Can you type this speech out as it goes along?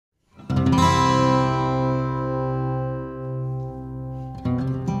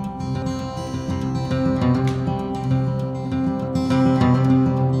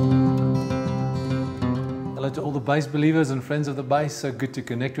base believers and friends of the base, so good to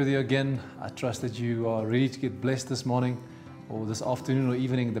connect with you again. I trust that you are ready to get blessed this morning or this afternoon or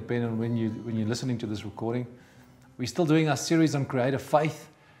evening, depending on when you're listening to this recording. We're still doing our series on creative faith,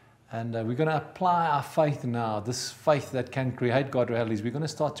 and we're going to apply our faith now, this faith that can create God realities. We're going to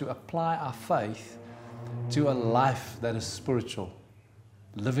start to apply our faith to a life that is spiritual,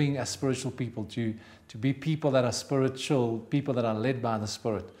 living as spiritual people, to be people that are spiritual, people that are led by the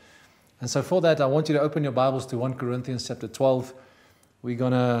Spirit. And so for that, I want you to open your Bibles to 1 Corinthians chapter 12. We're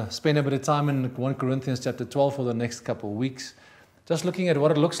going to spend a bit of time in 1 Corinthians chapter 12 for the next couple of weeks, just looking at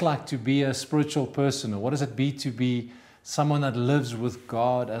what it looks like to be a spiritual person, or what does it be to be someone that lives with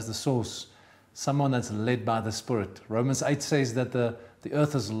God as the source, someone that's led by the Spirit. Romans 8 says that the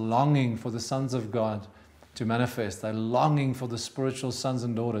earth is longing for the sons of God to manifest. They're longing for the spiritual sons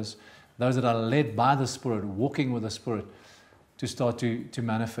and daughters, those that are led by the Spirit, walking with the Spirit, to start to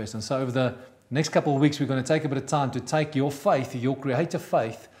manifest. And so over the next couple of weeks, we're going to take a bit of time to take your faith, your creative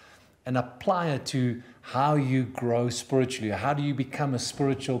faith, and apply it to how you grow spiritually. How do you become a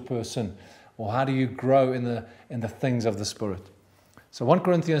spiritual person? Or how do you grow in the things of the Spirit? So 1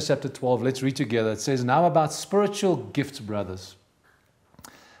 Corinthians chapter 12, let's read together. It says, "Now about spiritual gifts, brothers,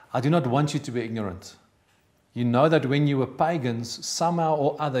 I do not want you to be ignorant. You know that when you were pagans, somehow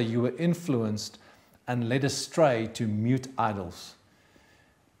or other you were influenced and led astray to mute idols.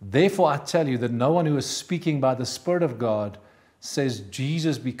 Therefore I tell you that no one who is speaking by the Spirit of God says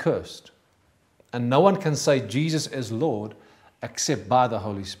Jesus be cursed. And no one can say Jesus is Lord except by the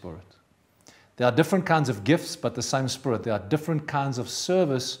Holy Spirit. There are different kinds of gifts, but the same Spirit. There are different kinds of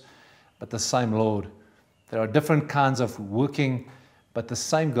service, but the same Lord. There are different kinds of working, but the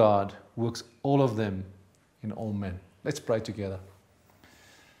same God works all of them in all men." Let's pray together.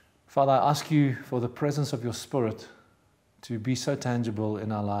 Father, I ask you for the presence of your Spirit to be so tangible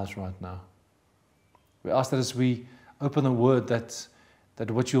in our lives right now. We ask that as we open the Word, that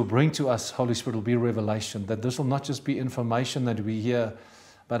what you'll bring to us, Holy Spirit, will be revelation, that this will not just be information that we hear,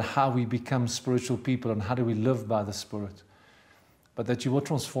 but how we become spiritual people and how do we live by the Spirit, but that you will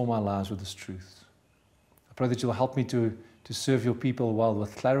transform our lives with this truth. I pray that you'll help me to serve your people well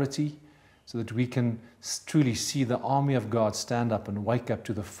with clarity, so that we can truly see the army of God stand up and wake up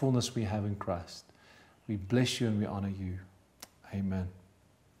to the fullness we have in Christ. We bless you and we honor you. Amen.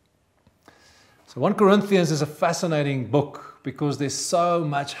 So 1 Corinthians is a fascinating book because there's so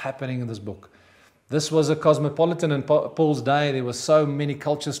much happening in this book. This was a cosmopolitan in Paul's day. There were so many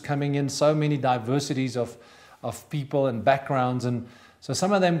cultures coming in, so many diversities of people and backgrounds. And so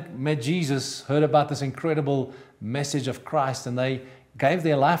some of them met Jesus, heard about this incredible message of Christ, and they gave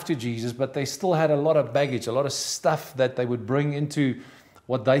their life to Jesus, but they still had a lot of baggage, a lot of stuff that they would bring into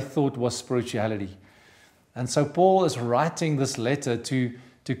what they thought was spirituality. And so Paul is writing this letter to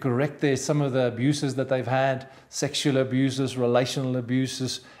correct some of the abuses that they've had, sexual abuses, relational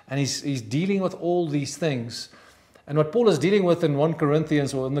abuses, and he's dealing with all these things. And what Paul is dealing with in 1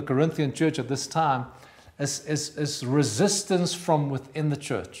 Corinthians, or in the Corinthian church at this time, is resistance from within the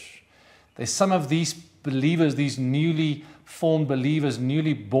church. There's some of these believers, these newly formed believers,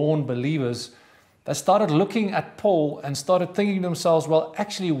 newly born believers, that started looking at Paul and started thinking to themselves, well,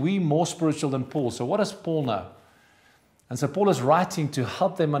 actually, we're more spiritual than Paul. So what does Paul know? And so Paul is writing to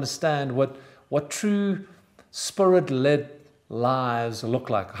help them understand what true Spirit-led lives look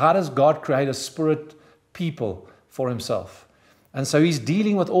like. How does God create a Spirit people for himself? And so he's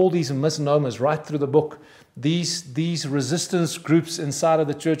dealing with all these misnomers right through the book. These resistance groups inside of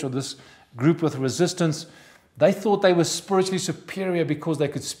the church, or this group with resistance, they thought they were spiritually superior because they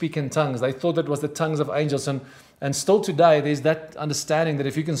could speak in tongues. They thought it was the tongues of angels. And still today, there's that understanding that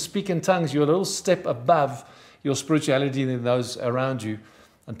if you can speak in tongues, you're a little step above your spirituality than those around you.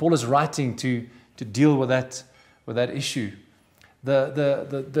 And Paul is writing to deal with that issue.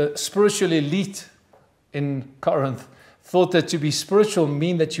 The spiritual elite in Corinth thought that to be spiritual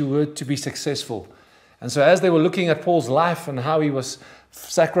mean that you were to be successful. And so as they were looking at Paul's life and how he was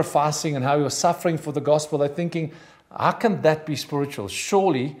sacrificing and how he was suffering for the gospel, they're thinking, how can that be spiritual?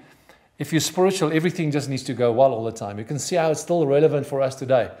 Surely, if you're spiritual, everything just needs to go well all the time. You can see how it's still relevant for us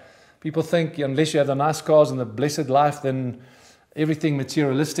today. People think unless you have the nice cars and the blessed life, then everything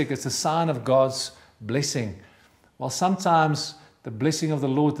materialistic is a sign of God's blessing. Well, sometimes the blessing of the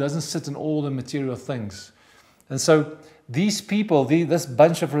Lord doesn't sit in all the material things. And so these people, this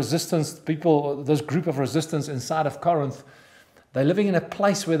bunch of resistance people, this group of resistance inside of Corinth, they're living in a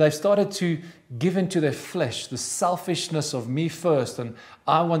place where they've started to give into their flesh, the selfishness of me first, and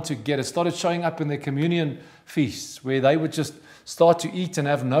I want to get it. Started showing up in their communion feasts, where they would just start to eat and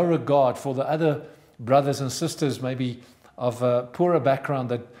have no regard for the other brothers and sisters, maybe of a poorer background,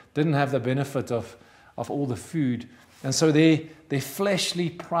 that didn't have the benefit of of all the food. And so their fleshly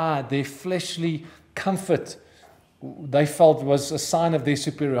pride, their fleshly comfort, they felt was a sign of their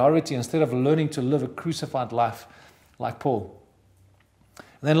superiority instead of learning to live a crucified life like Paul.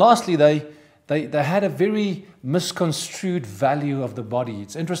 And then lastly, they had a very misconstrued value of the body.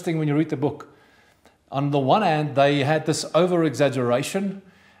 It's interesting when you read the book. On the one hand, they had this over-exaggeration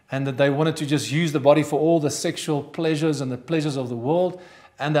and that they wanted to just use the body for all the sexual pleasures and the pleasures of the world.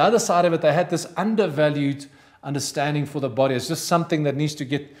 And the other side of it, they had this undervalued understanding for the body. It's just something that needs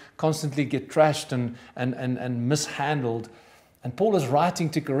to constantly get trashed and mishandled. And Paul is writing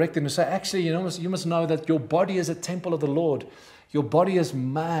to correct them to say, actually, you must know that your body is a temple of the Lord. Your body is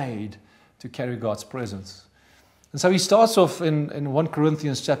made to carry God's presence. And so he starts off in 1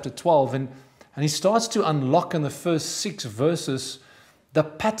 Corinthians chapter 12, and he starts to unlock in the first 6 verses the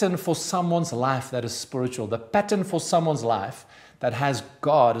pattern for someone's life that is spiritual, the pattern for someone's life that has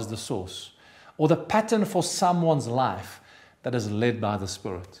God as the source, or the pattern for someone's life that is led by the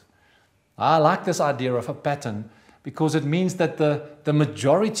Spirit. I like this idea of a pattern because it means that the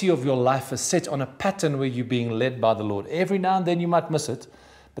majority of your life is set on a pattern where you're being led by the Lord. Every now and then you might miss it,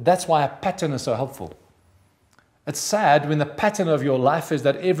 but that's why a pattern is so helpful. It's sad when the pattern of your life is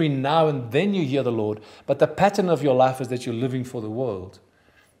that every now and then you hear the Lord, but the pattern of your life is that you're living for the world.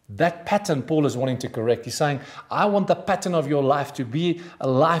 That pattern Paul is wanting to correct. He's saying, I want the pattern of your life to be a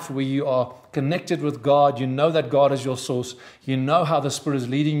life where you are connected with God. You know that God is your source. You know how the Spirit is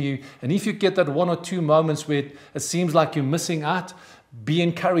leading you. And if you get that 1 or 2 moments where it seems like you're missing out, be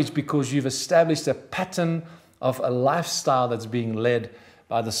encouraged because you've established a pattern of a lifestyle that's being led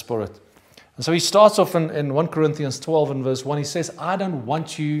by the Spirit. And so he starts off in 1 Corinthians 12 and verse 1. He says, I don't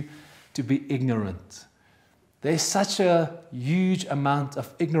want you to be ignorant. There's such a huge amount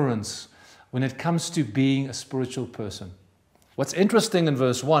of ignorance when it comes to being a spiritual person. What's interesting in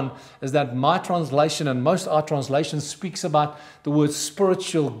verse 1 is that my translation and most our translations speaks about the word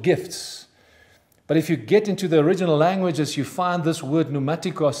spiritual gifts. But if you get into the original languages, you find this word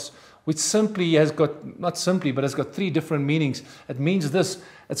pneumatikos, which simply has got, not simply, but has got 3 different meanings. It means this: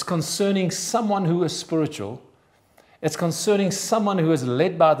 it's concerning someone who is spiritual, it's concerning someone who is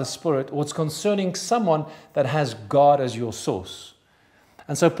led by the Spirit, or it's concerning someone that has God as your source.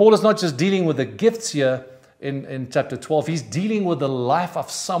 And so Paul is not just dealing with the gifts here in chapter 12, he's dealing with the life of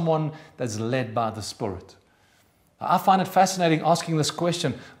someone that's led by the Spirit. I find it fascinating asking this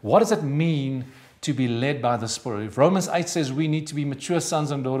question: what does it mean to be led by the Spirit? If Romans 8 says we need to be mature sons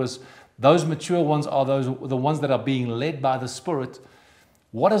and daughters, those mature ones are the ones that are being led by the Spirit.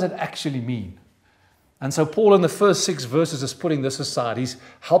 What does it actually mean? And so Paul in the first 6 verses is putting this aside. He's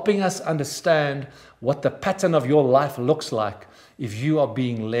helping us understand what the pattern of your life looks like if you are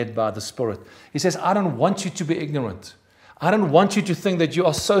being led by the Spirit. He says, I don't want you to be ignorant. I don't want you to think that you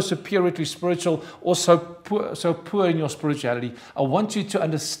are so superiorly spiritual or so poor in your spirituality. I want you to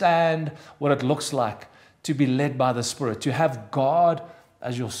understand what it looks like to be led by the Spirit, to have God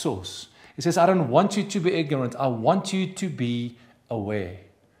as your source. He says, I don't want you to be ignorant. I want you to be aware.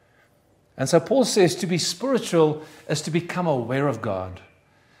 And so Paul says to be spiritual is to become aware of God.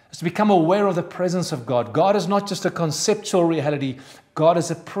 It's to become aware of the presence of God. God is not just a conceptual reality. God is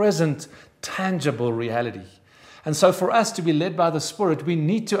a present, tangible reality. And so for us to be led by the Spirit, we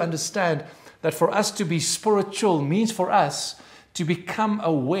need to understand that for us to be spiritual means for us to become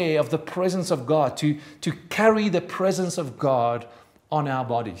aware of the presence of God, to carry the presence of God on our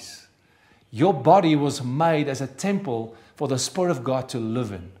bodies. Your body was made as a temple for the Spirit of God to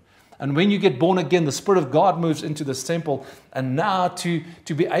live in. And when you get born again, the Spirit of God moves into this temple. And now to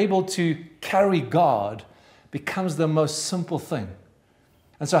be able to carry God becomes the most simple thing.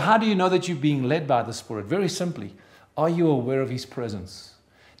 And so how do you know that you're being led by the Spirit? Very simply, are you aware of His presence?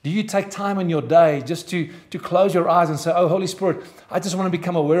 Do you take time in your day just to close your eyes and say, oh, Holy Spirit, I just want to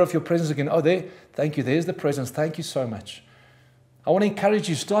become aware of your presence again. Oh, there, thank you. There's the presence. Thank you so much. I want to encourage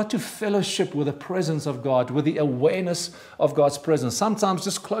you, start to fellowship with the presence of God, with the awareness of God's presence. Sometimes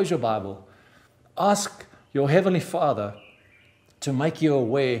just close your Bible. Ask your Heavenly Father to make you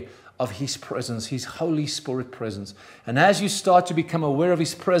aware of His presence, His Holy Spirit presence. And as you start to become aware of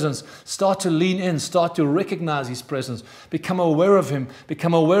His presence, start to lean in, start to recognize His presence, become aware of Him,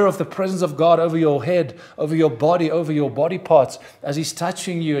 become aware of the presence of God over your head, over your body parts, as He's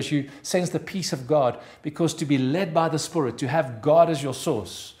touching you, as you sense the peace of God. Because to be led by the Spirit, to have God as your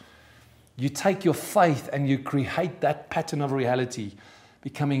source, you take your faith and you create that pattern of reality,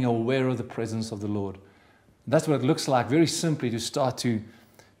 becoming aware of the presence of the Lord. That's what it looks like, very simply, to start to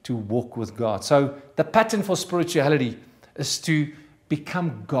walk with God. So the pattern for spirituality is to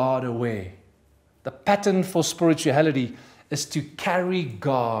become God aware. The pattern for spirituality is to carry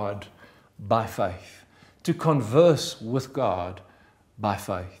God by faith. to converse with God by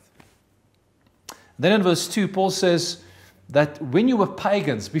faith. Then in verse 2, Paul says that when you were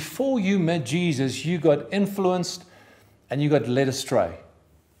pagans, before you met Jesus, you got influenced and you got led astray.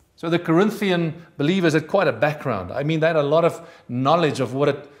 So the Corinthian believers had quite a background. I mean, they had a lot of knowledge of what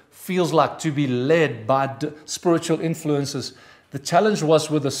it feels like to be led by spiritual influences. The challenge was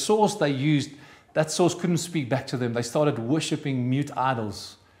with the source they used, that source couldn't speak back to them. They started worshiping mute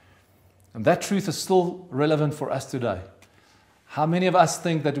idols. And that truth is still relevant for us today. How many of us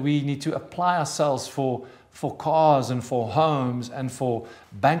think that we need to apply ourselves for cars and for homes and for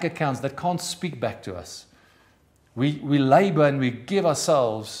bank accounts that can't speak back to us? We labor and we give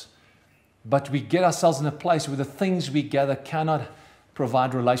ourselves, but we get ourselves in a place where the things we gather cannot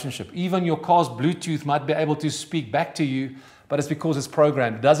provide relationship. Even your car's Bluetooth might be able to speak back to you, but it's because it's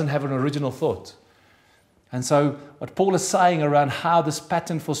programmed. It doesn't have an original thought. And so what Paul is saying around how this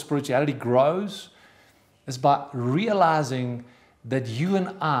pattern for spirituality grows is by realizing that you and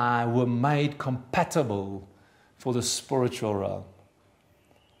I were made compatible for the spiritual realm.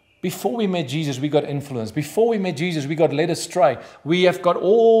 Before we met Jesus, we got influenced. Before we met Jesus, we got led astray. We have got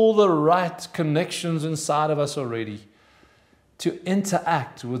all the right connections inside of us already to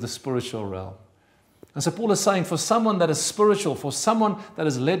interact with the spiritual realm. And so Paul is saying for someone that is spiritual, for someone that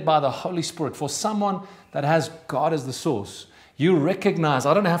is led by the Holy Spirit, for someone that has God as the source, you recognize,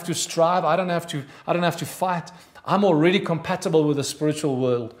 I don't have to strive, I don't have to fight. I'm already compatible with the spiritual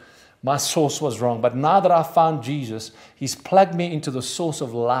world. My source was wrong. But now that I found Jesus, He's plugged me into the source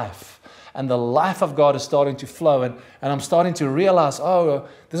of life. And the life of God is starting to flow. And I'm starting to realize, oh,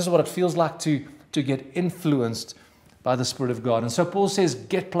 this is what it feels like to get influenced by the Spirit of God. And so Paul says,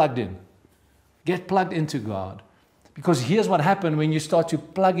 get plugged in. Get plugged into God. Because here's what happens when you start to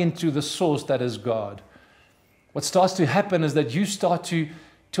plug into the source that is God. What starts to happen is that you start to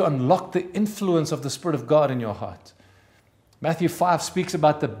unlock the influence of the Spirit of God in your heart. Matthew 5 speaks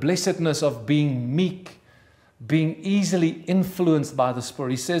about the blessedness of being meek, being easily influenced by the Spirit.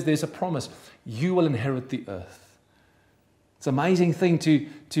 He says there's a promise, you will inherit the earth. It's an amazing thing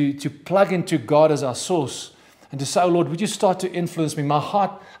to plug into God as our source and to say, oh Lord, would you start to influence me? My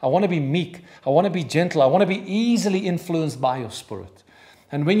heart, I want to be meek. I want to be gentle. I want to be easily influenced by your Spirit.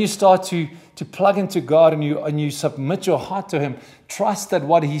 And when you start to plug into God and you submit your heart to Him, trust that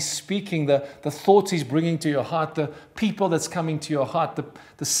what He's speaking, the thoughts He's bringing to your heart, the people that's coming to your heart,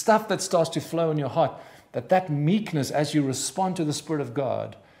 the stuff that starts to flow in your heart, that meekness as you respond to the Spirit of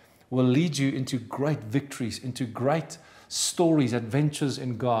God will lead you into great victories, into great stories, adventures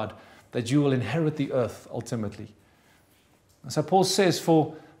in God, that you will inherit the earth ultimately. And so Paul says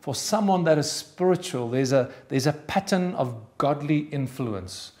for someone that is spiritual, there's a pattern of godly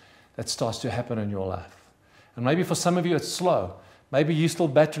influence that starts to happen in your life. And maybe for some of you it's slow. Maybe you're still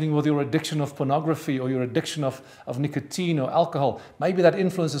battling with your addiction of pornography or your addiction of nicotine or alcohol. Maybe that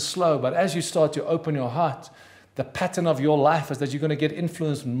influence is slow, but as you start to open your heart, the pattern of your life is that you're going to get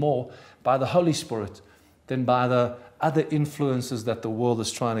influenced more by the Holy Spirit than by the other influences that the world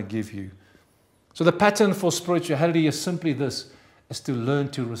is trying to give you. So the pattern for spirituality is simply this, is to learn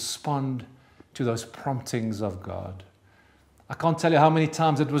to respond to those promptings of God. I can't tell you how many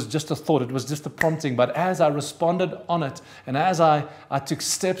times it was just a thought, it was just a prompting, but as I responded on it, and as I took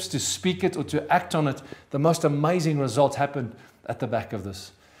steps to speak it or to act on it, the most amazing results happened at the back of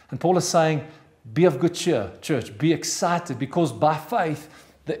this. And Paul is saying, be of good cheer, church, be excited, because by faith,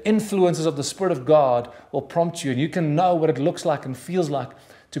 the influences of the Spirit of God will prompt you, and you can know what it looks like and feels like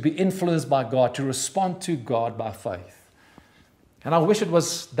to be influenced by God, to respond to God by faith. And I wish it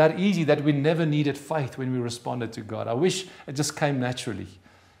was that easy that we never needed faith when we responded to God. I wish it just came naturally.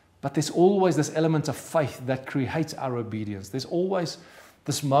 But there's always this element of faith that creates our obedience. There's always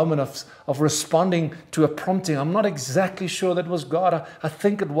this moment of responding to a prompting. I'm not exactly sure that was God. I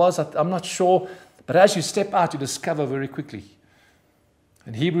think it was. I'm not sure. But as you step out, you discover very quickly.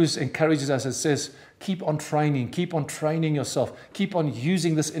 And Hebrews encourages us, it says, keep on training yourself, keep on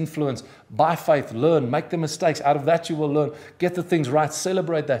using this influence by faith, learn, make the mistakes, out of that you will learn, get the things right,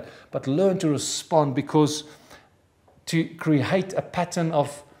 celebrate that, but learn to respond, because to create a pattern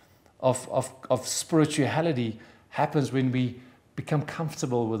of spirituality happens when we become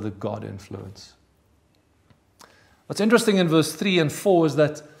comfortable with the God influence. What's interesting in verse 3 and 4 is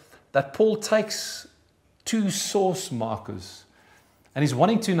that Paul takes two source markers, and he's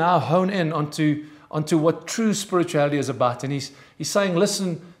wanting to now hone in onto what true spirituality is about. And he's saying,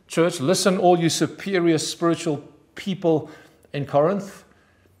 listen, church, listen, all you superior spiritual people in Corinth.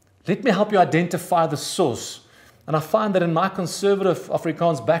 Let me help you identify the source. And I find that in my conservative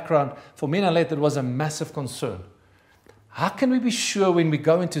Afrikaans background, for me and Alet, it was a massive concern. How can we be sure when we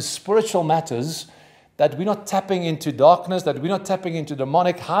go into spiritual matters that we're not tapping into darkness, that we're not tapping into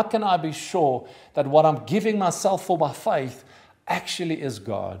demonic, how can I be sure that what I'm giving myself for by faith actually is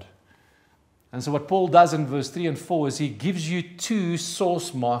God? And so what Paul does in verse 3 and 4 is he gives you two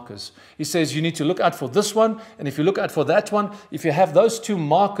source markers. He says you need to look out for this one, and if you look out for that one, if you have those two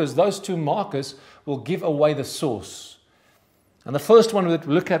markers will give away the source. And the first one that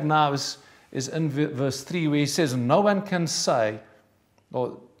we look at now is in verse 3, where he says, no one can say,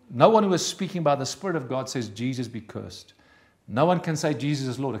 or no one who is speaking by the Spirit of God says, Jesus be cursed. No one can say Jesus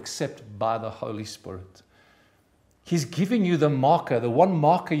is Lord except by the Holy Spirit. He's giving you the marker, the one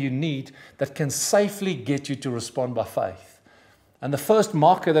marker you need that can safely get you to respond by faith. And the first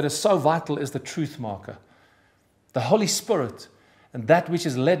marker that is so vital is the truth marker. The Holy Spirit, and that which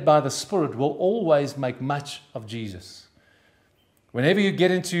is led by the Spirit, will always make much of Jesus. Whenever you get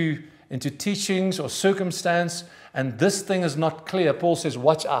into teachings or circumstance, and this thing is not clear, Paul says,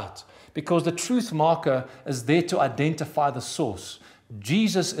 watch out. Because the truth marker is there to identify the source.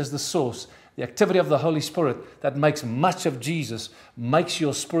 Jesus is the source. The activity of the Holy Spirit that makes much of Jesus makes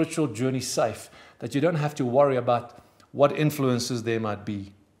your spiritual journey safe, that you don't have to worry about what influences there might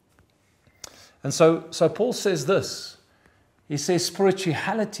be. And so Paul says this. He says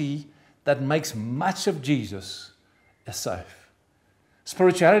spirituality that makes much of Jesus is safe.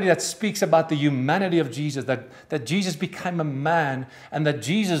 Spirituality that speaks about the humanity of Jesus, that Jesus became a man, and that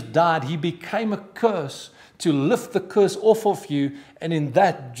Jesus died. He became a curse to lift the curse off of you, and in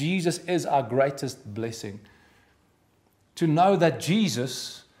that, Jesus is our greatest blessing. To know that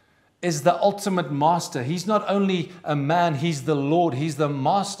Jesus is the ultimate master. He's not only a man, He's the Lord. He's the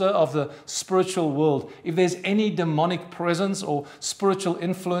master of the spiritual world. If there's any demonic presence or spiritual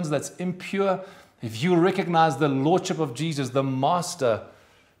influence that's impure, if you recognize the lordship of Jesus, the master,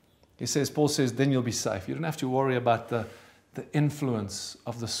 Paul says, then you'll be safe. You don't have to worry about the influence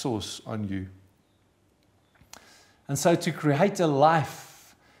of the source on you. And so to create a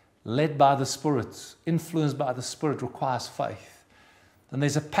life led by the Spirit, influenced by the Spirit, requires faith. And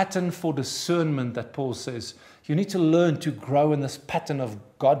there's a pattern for discernment that Paul says you need to learn to grow in this pattern of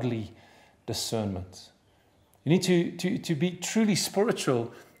godly discernment. You need to be truly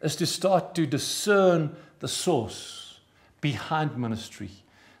spiritual, is to start to discern the source behind ministry,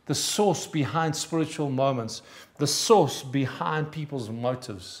 the source behind spiritual moments, the source behind people's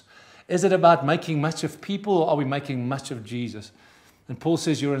motives. Is it about making much of people, or are we making much of Jesus? And Paul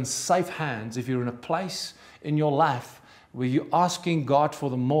says you're in safe hands if you're in a place in your life where you're asking God for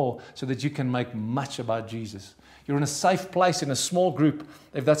the more so that you can make much about Jesus. You're in a safe place in a small group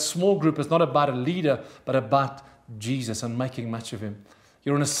if that small group is not about a leader but about Jesus and making much of Him.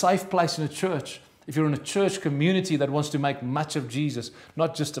 You're in a safe place in a church if you're in a church community that wants to make much of Jesus,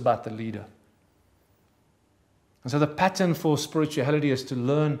 not just about the leader. And so the pattern for spirituality is to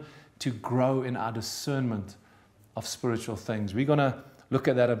learn to grow in our discernment of spiritual things. We're going to look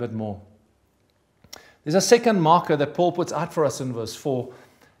at that a bit more. There's a second marker that Paul puts out for us in verse 4,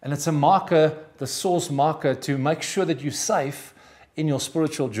 and it's a marker, the source marker, to make sure that you're safe in your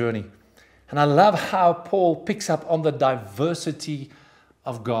spiritual journey. And I love how Paul picks up on the diversity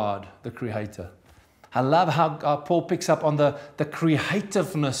of God, the Creator. I love how Paul picks up on the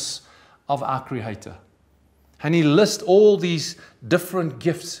creativeness of our Creator. And he lists all these different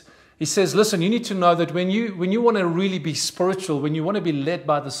gifts. He says, listen, you need to know that when you want to really be spiritual, when you want to be led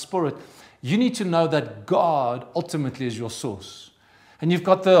by the Spirit, you need to know that God ultimately is your source. And you've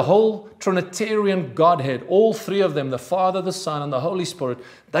got the whole Trinitarian Godhead, all three of them, the Father, the Son, and the Holy Spirit,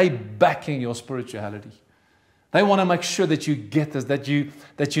 they backing your spirituality. They want to make sure that you get this, that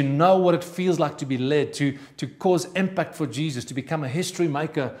you know what it feels like to be led, to cause impact for Jesus, to become a history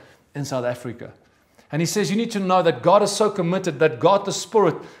maker in South Africa. And he says you need to know that God is so committed that God the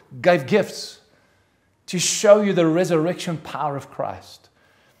Spirit gave gifts to show you the resurrection power of Christ.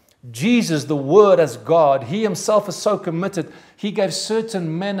 Jesus, the Word as God, He Himself is so committed. He gave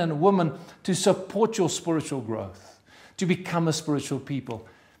certain men and women to support your spiritual growth, to become a spiritual people.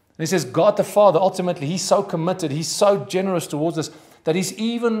 And he says God the Father, ultimately, He's so committed, He's so generous towards us that He's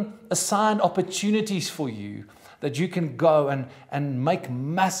even assigned opportunities for you that you can go and make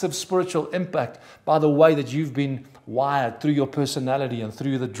massive spiritual impact by the way that you've been wired through your personality and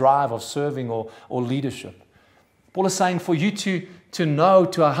through the drive of serving or leadership. Paul is saying for you to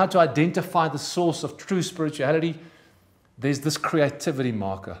know how to identify the source of true spirituality, there's this creativity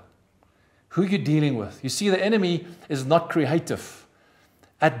marker. Who you're dealing with. You see, the enemy is not creative.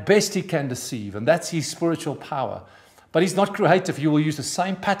 At best, he can deceive, and that's his spiritual power. But he's not creative. He will use the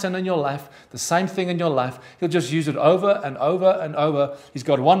same pattern in your life, the same thing in your life. He'll just use it over and over and over. He's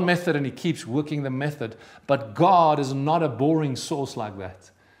got one method and he keeps working the method. But God is not a boring source like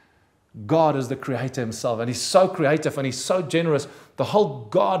that. God is the creator himself, and he's so creative and he's so generous. The whole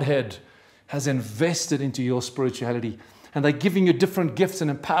Godhead has invested into your spirituality, and they're giving you different gifts and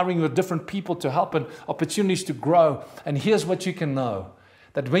empowering you with different people to help and opportunities to grow. And here's what you can know,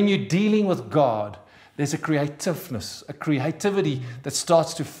 that when you're dealing with God, there's a creativeness, a creativity that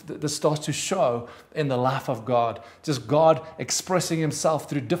starts to show in the life of God. Just God expressing himself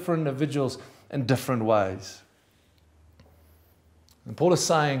through different individuals in different ways. And Paul is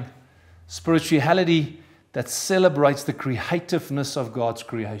saying, spirituality that celebrates the creativeness of God's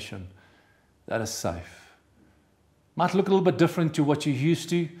creation, that is safe. Might look a little bit different to what you're used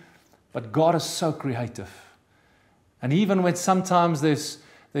to, but God is so creative. And even when sometimes there's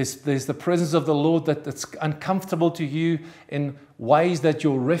the presence of the Lord that's uncomfortable to you in ways that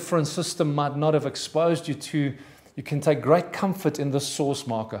your reference system might not have exposed you to, you can take great comfort in the source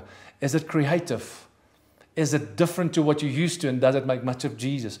marker. Is it creative? Is it different to what you're used to, and does it make much of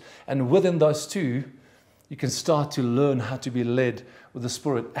Jesus? And within those two, you can start to learn how to be led with the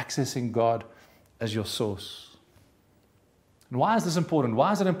Spirit, accessing God as your source. And why is this important?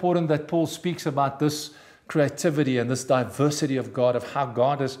 Why is it important that Paul speaks about this creativity and this diversity of God, of how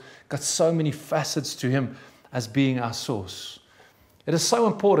God has got so many facets to him as being our source? It is so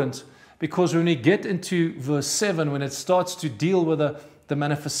important because when we get into verse 7, when it starts to deal with the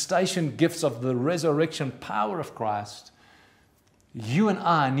manifestation gifts of the resurrection power of Christ, you and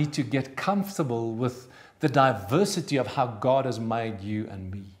I need to get comfortable with the diversity of how God has made you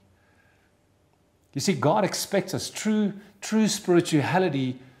and me. You see, God expects us. True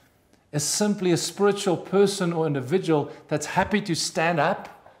spirituality is simply a spiritual person or individual that's happy to stand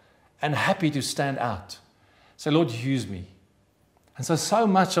up and happy to stand out. Say, Lord, use me. And so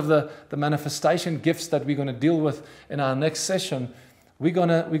much of the manifestation gifts that we're going to deal with in our next session, we're going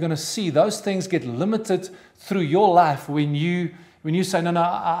to see those things get limited through your life when you say,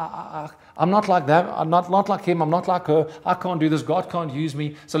 no, I'm not like that. I'm not like him. I'm not like her. I can't do this. God can't use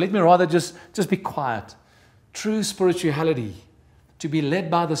me. So let me rather just be quiet. True spirituality, to be led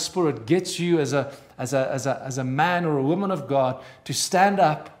by the Spirit, gets you as a man or a woman of God to stand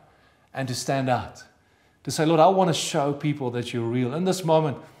up and to stand out. To say, Lord, I want to show people that you're real. In this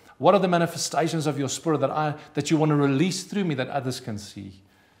moment, what are the manifestations of your Spirit that you want to release through me that others can see?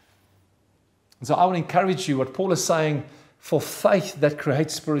 And so I want to encourage you, what Paul is saying, for faith that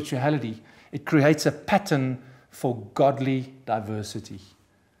creates spirituality, it creates a pattern for godly diversity.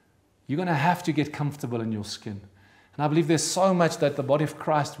 You're going to have to get comfortable in your skin. And I believe there's so much that the body of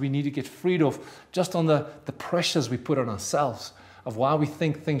Christ we need to get freed of, just on the pressures we put on ourselves of why we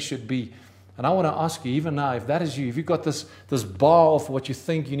think things should be. And I want to ask you, even now, if that is you, if you've got this bar of what you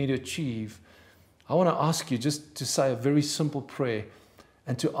think you need to achieve, I want to ask you just to say a very simple prayer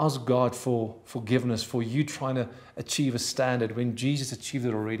and to ask God for forgiveness for you trying to achieve a standard when Jesus achieved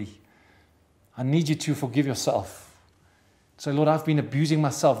it already. I need you to forgive yourself. Say, Lord, I've been abusing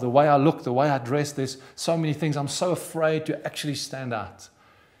myself, the way I look, the way I dress. There's so many things. I'm so afraid to actually stand out.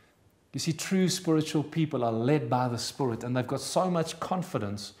 You see, true spiritual people are led by the Spirit, and they've got so much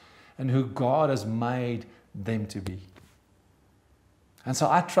confidence in who God has made them to be. And so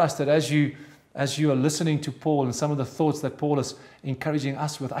I trust that as you are listening to Paul and some of the thoughts that Paul is encouraging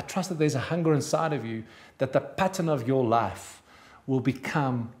us with, I trust that there's a hunger inside of you that the pattern of your life will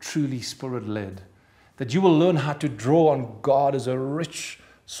become truly Spirit-led. That you will learn how to draw on God as a rich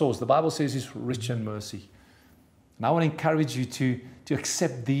source. The Bible says He's rich in mercy. And I want to encourage you to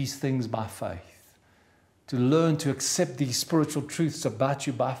accept these things by faith. To learn to accept these spiritual truths about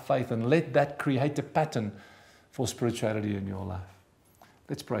you by faith and let that create a pattern for spirituality in your life.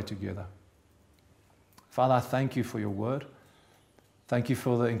 Let's pray together. Father, I thank you for your word. Thank you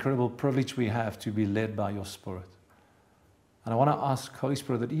for the incredible privilege we have to be led by your Spirit. And I want to ask, Holy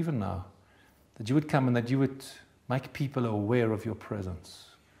Spirit, that even now, that you would come and that you would make people aware of your presence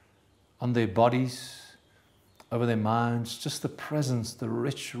on their bodies, over their minds, just the presence, the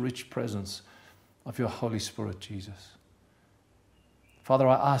rich, rich presence of your Holy Spirit, Jesus. Father,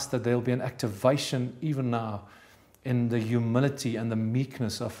 I ask that there will be an activation even now in the humility and the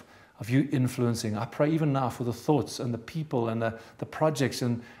meekness of you influencing. I pray even now for the thoughts and the people and the projects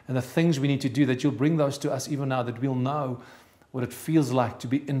and the things we need to do, that you'll bring those to us even now, that we'll know what it feels like to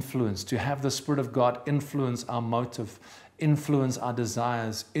be influenced, to have the Spirit of God influence our motive, influence our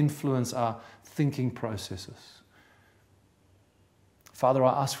desires, influence our thinking processes. Father,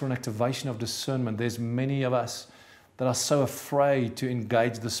 I ask for an activation of discernment. There's many of us that are so afraid to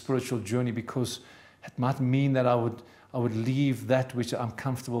engage the spiritual journey because it might mean that I would leave that which I'm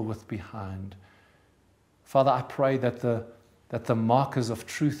comfortable with behind. Father, I pray that the markers of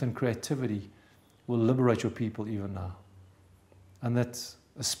truth and creativity will liberate your people even now. And that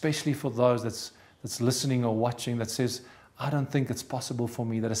especially for those that's listening or watching that says, I don't think it's possible for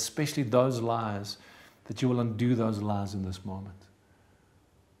me, that especially those lies, that you will undo those lies in this moment.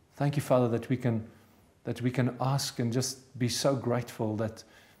 Thank you, Father, that we can ask and just be so grateful that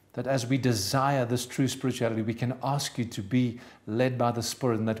as we desire this true spirituality, we can ask you to be led by the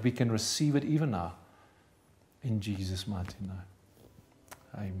Spirit and that we can receive it even now. In Jesus' mighty name.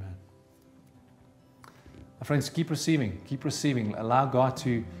 Amen. My friends, keep receiving. Keep receiving. Allow God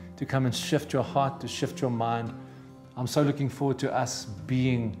to come and shift your heart, to shift your mind. I'm so looking forward to us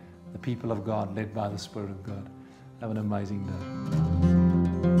being the people of God, led by the Spirit of God. Have an amazing day.